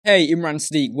Hey, Imran,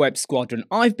 Siddiq, Web Squadron.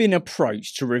 I've been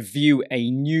approached to review a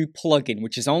new plugin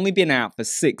which has only been out for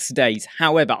 6 days.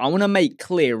 However, I want to make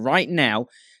clear right now,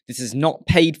 this is not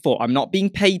paid for. I'm not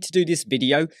being paid to do this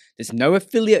video. There's no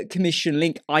affiliate commission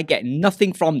link. I get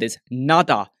nothing from this.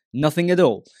 Nada. Nothing at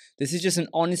all. This is just an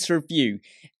honest review,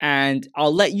 and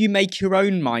I'll let you make your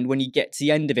own mind when you get to the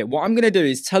end of it. What I'm going to do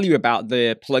is tell you about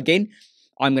the plugin.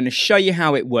 I'm going to show you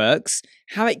how it works,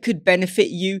 how it could benefit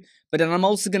you, but then I'm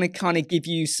also going to kind of give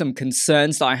you some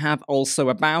concerns that I have also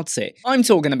about it. I'm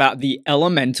talking about the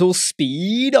Elementor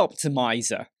Speed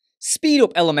Optimizer. Speed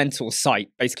up Elementor site,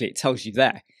 basically it tells you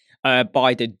there,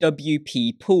 by the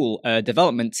WPPOOL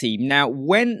development team. Now,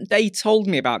 when they told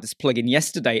me about this plugin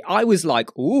yesterday, I was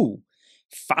like, ooh,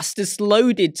 fastest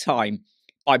loaded time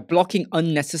by blocking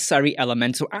unnecessary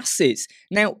Elementor assets.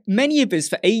 Now, many of us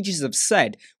for ages have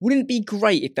said, wouldn't it be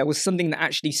great if there was something that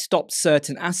actually stopped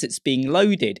certain assets being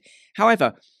loaded?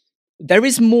 However, there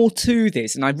is more to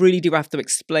this, and I really do have to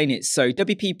explain it. So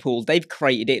WPPOOL, they've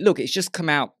created it. Look, it's just come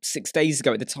out 6 days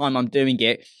ago at the time I'm doing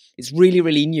it. It's really,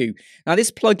 really new. Now,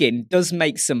 this plugin does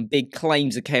make some big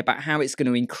claims, okay, about how it's going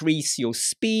to increase your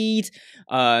speed,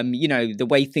 you know, the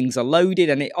way things are loaded,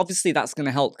 and obviously that's going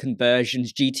to help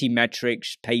conversions, GT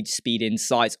metrics, page speed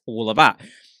insights, all of that.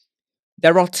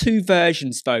 There are two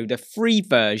versions though, the free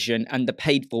version and the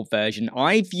paid for version.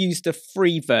 I've used the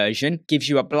free version, gives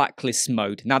you a blacklist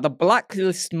mode. Now the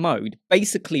blacklist mode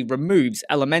basically removes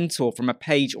Elementor from a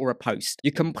page or a post.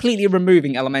 You're completely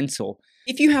removing Elementor.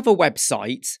 If you have a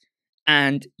website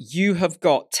and you have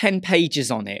got 10 pages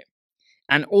on it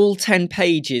and all 10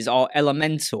 pages are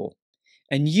Elementor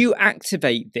and you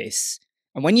activate this,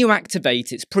 and when you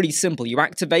activate it, it's pretty simple. You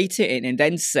activate it and it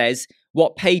then says,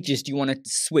 what pages do you want to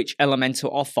switch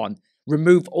Elementor off on?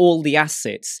 Remove all the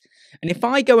assets. And if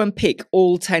I go and pick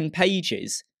all 10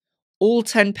 pages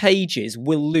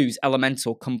will lose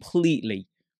Elementor completely.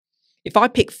 If I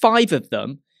pick 5 of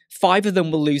them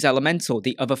will lose Elementor,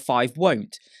 the other 5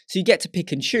 won't. So you get to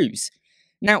pick and choose.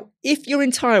 Now, if your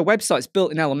entire website's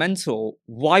built in Elementor,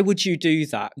 why would you do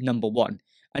that, number one?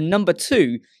 And number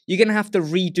two, you're going to have to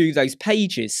redo those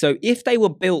pages. So if they were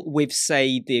built with,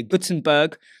 say, the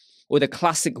Gutenberg or the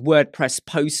classic WordPress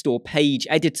post or page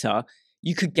editor,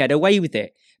 you could get away with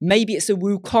it. Maybe it's a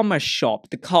WooCommerce shop,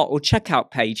 the cart or checkout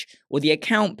page, or the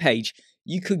account page.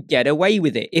 You could get away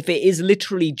with it if it is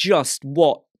literally just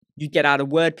what you get out of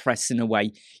WordPress in a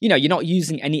way. You know, you're not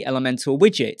using any Elementor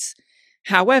widgets.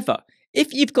 However,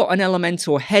 if you've got an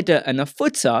Elementor header and a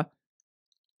footer,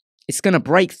 it's going to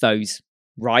break those,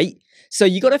 right? So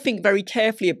you got to think very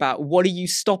carefully about what are you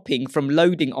stopping from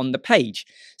loading on the page.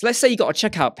 So let's say you got a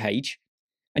checkout page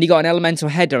and you got an Elementor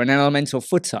header and an Elementor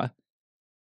footer,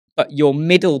 but your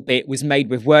middle bit was made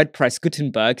with WordPress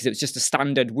Gutenberg because it was just a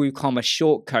standard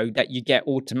WooCommerce shortcode that you get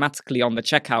automatically on the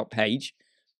checkout page.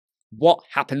 What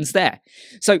happens there?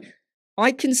 So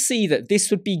I can see that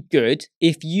this would be good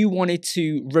if you wanted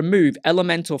to remove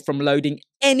Elementor from loading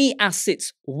any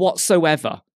assets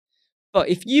whatsoever. But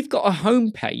if you've got a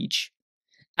home page,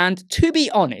 and to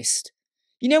be honest,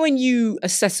 you know when you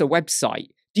assess a website,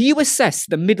 do you assess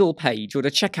the middle page or the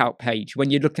checkout page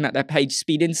when you're looking at their page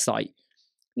speed insight?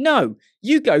 No,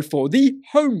 you go for the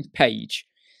home page.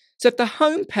 So if the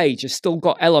home page has still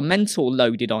got Elementor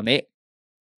loaded on it,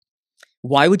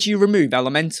 why would you remove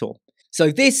Elementor?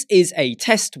 So this is a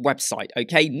test website,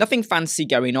 okay? Nothing fancy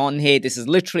going on here. This is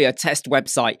literally a test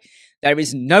website. There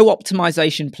is no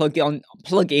optimization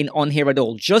plugin on here at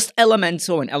all. Just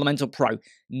Elementor and Elementor Pro.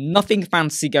 Nothing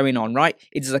fancy going on, right?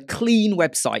 It is a clean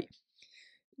website.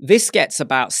 This gets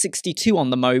about 62 on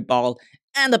the mobile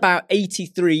and about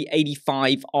 83,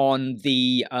 85 on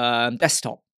the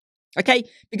desktop. Okay?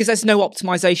 Because there's no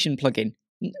optimization plugin.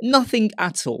 Nothing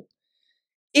at all.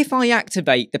 If I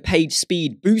activate the page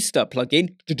speed booster plugin,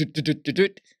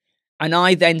 and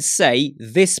I then say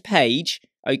this page,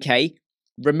 okay,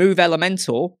 remove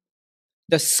Elementor,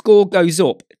 the score goes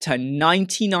up to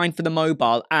 99 for the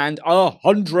mobile and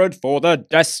 100 for the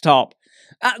desktop.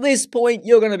 At this point,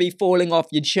 you're going to be falling off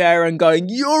your chair and going,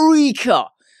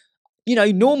 Eureka! You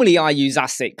know, normally I use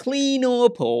Asset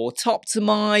Cleanup or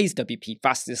Toptimize, WP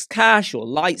Fastest Cache or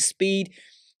Lightspeed.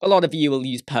 A lot of you will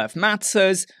use Perf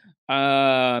Matters,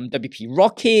 WP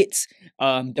Rocket,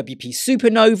 WP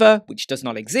Supernova, which does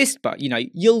not exist, but you know,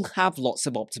 you'll have lots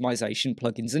of optimization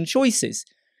plugins and choices.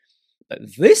 But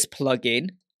this plugin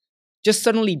just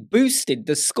suddenly boosted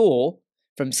the score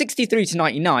from 63 to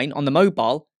 99 on the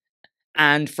mobile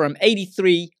and from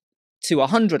 83 to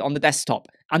 100 on the desktop.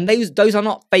 And those are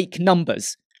not fake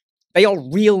numbers. They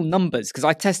are real numbers because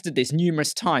I tested this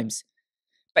numerous times.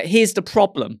 But here's the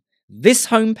problem. This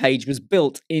homepage was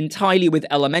built entirely with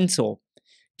Elementor.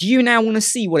 Do you now want to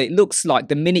see what it looks like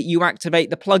the minute you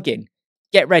activate the plugin?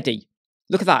 Get ready.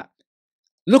 Look at that.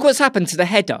 Look what's happened to the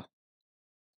header.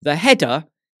 The header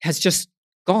has just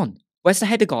gone. Where's the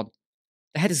header gone?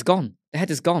 The header's gone. The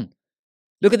header's gone.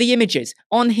 Look at the images.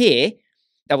 On here,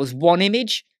 there was 1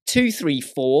 image, 2, 3,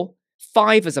 4,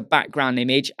 5 as a background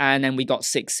image, and then we got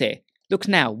 6 here. Look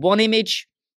now, 1 image,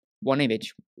 1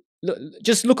 image. Look,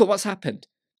 just look at what's happened.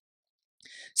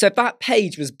 So if that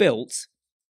page was built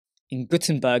in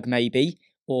Gutenberg maybe,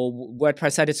 or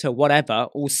WordPress editor, whatever,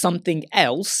 or something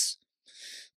else,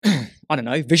 I don't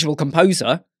know, Visual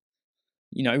Composer,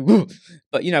 you know,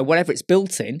 but you know, whatever it's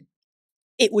built in,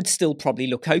 it would still probably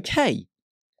look okay.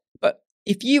 But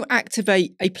if you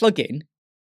activate a plugin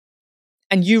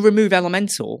and you remove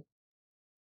Elementor,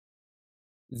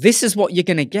 this is what you're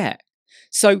going to get.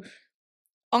 So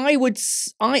I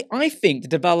think the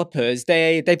developers,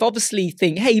 they've obviously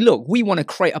think, hey, look, we want to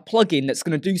create a plugin that's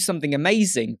going to do something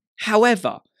amazing.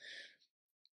 However,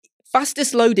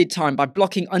 fastest loaded time by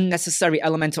blocking unnecessary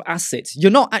Elementor assets.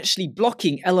 You're not actually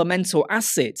blocking Elementor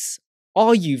assets,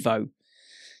 are you though?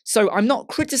 So I'm not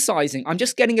criticizing, I'm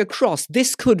just getting across,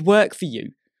 this could work for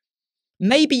you.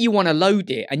 Maybe you want to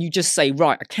load it and you just say,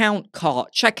 right, account, cart,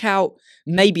 checkout,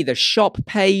 maybe the shop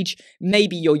page,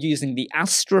 maybe you're using the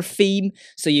Astra theme.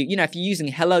 So, you know, if you're using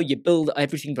Hello, you build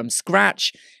everything from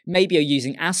scratch. Maybe you're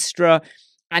using Astra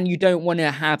and you don't want to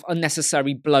have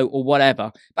unnecessary bloat or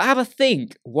whatever. But have a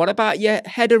think, what about your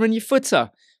header and your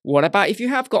footer? What about if you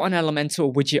have got an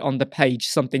Elementor widget on the page,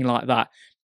 something like that?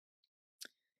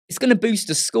 It's going to boost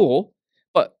the score,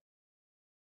 but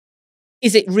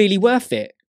is it really worth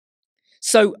it?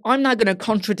 So I'm now going to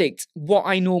contradict what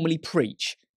I normally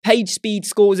preach. Page speed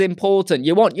score is important.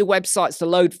 You want your websites to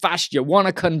load fast. You want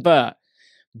to convert.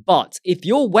 But if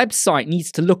your website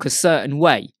needs to look a certain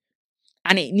way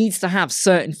and it needs to have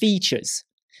certain features,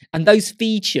 and those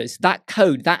features, that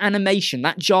code, that animation,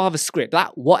 that JavaScript,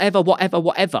 that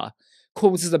whatever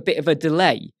causes a bit of a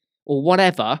delay or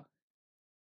whatever,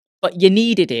 but you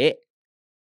needed it,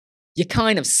 you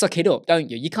kind of suck it up,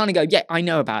 don't you? You kind of go, yeah, I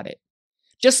know about it.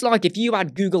 Just like if you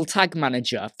had Google Tag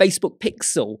Manager, Facebook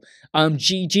Pixel,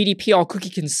 GDPR cookie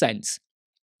consent,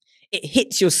 it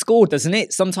hits your score, doesn't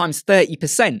it? Sometimes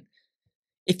 30%.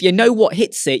 If you know what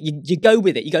hits it, you go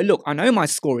with it. You go, look, I know my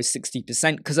score is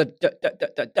 60% because of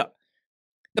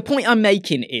The point I'm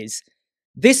making is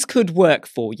this could work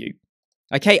for you.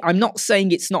 Okay, I'm not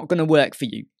saying it's not going to work for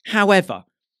you. However,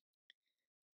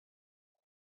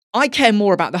 I care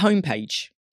more about the homepage.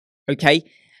 Okay,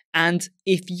 and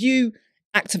if you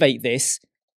activate this,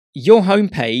 your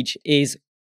homepage is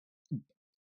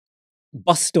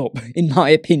bust up, in my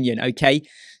opinion, okay?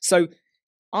 So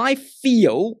I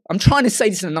feel, I'm trying to say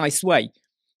this in a nice way,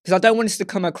 because I don't want this to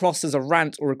come across as a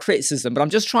rant or a criticism, but I'm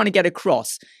just trying to get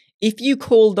across. If you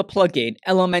call the plugin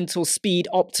Elementor Speed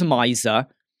Optimizer,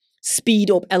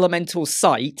 speed up Elementor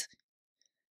site,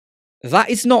 that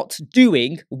is not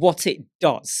doing what it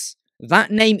does.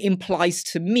 That name implies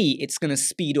to me it's going to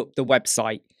speed up the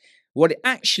website. What it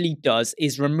actually does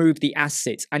is remove the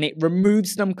assets, and it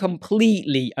removes them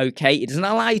completely, okay? It doesn't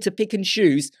allow you to pick and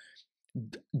choose,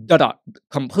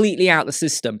 completely out the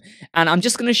system. And I'm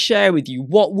just going to share with you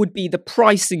what would be the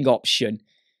pricing option.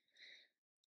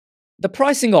 The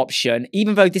pricing option,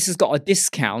 even though this has got a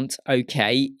discount,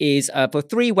 is for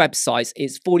 3 websites,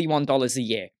 it's $41 a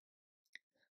year.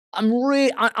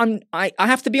 I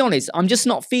have to be honest, I'm just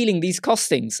not feeling these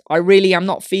costings. I really am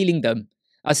not feeling them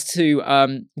as to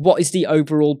what is the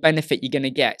overall benefit you're going to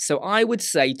get. So I would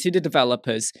say to the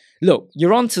developers, look,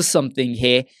 you're onto something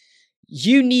here.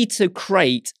 You need to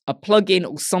create a plugin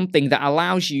or something that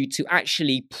allows you to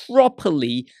actually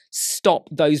properly stop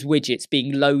those widgets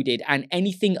being loaded and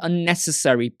anything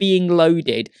unnecessary being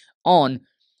loaded on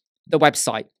the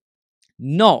website.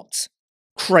 Not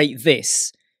create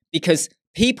this, because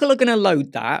people are going to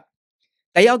load that.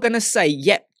 They are going to say,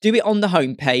 yep, do it on the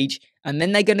homepage. And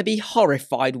then they're going to be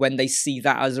horrified when they see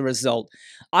that as a result.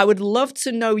 I would love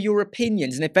to know your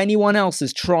opinions. And if anyone else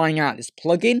is trying out this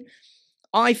plugin,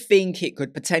 I think it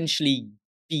could potentially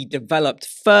be developed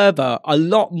further a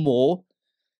lot more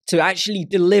to actually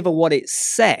deliver what it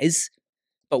says.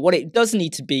 But what it does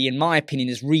need to be, in my opinion,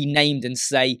 is renamed and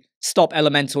say, stop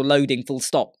Elementor loading full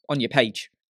stop on your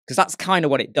page. Because that's kind of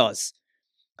what it does.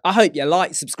 I hope you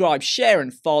like, subscribe, share,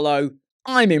 and follow.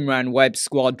 I'm Imran Web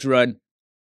Squadron.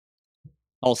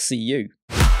 I'll see you.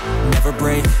 Never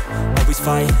break, always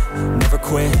fight, never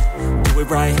quit, do it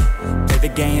right, play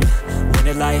the game, win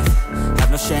it life,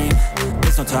 have no shame,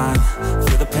 there's no time,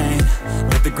 feel the pain,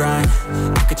 live the grind,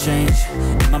 I could change,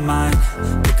 in my mind,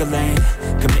 pick a lane,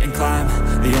 commit and climb,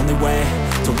 the only way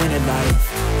to win it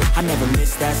life. I never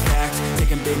miss, that's fact.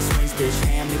 Taking big swings, bitch,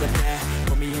 hand me the bat.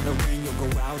 Put me in the ring, you'll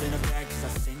go out in a bag. 'Cause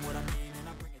I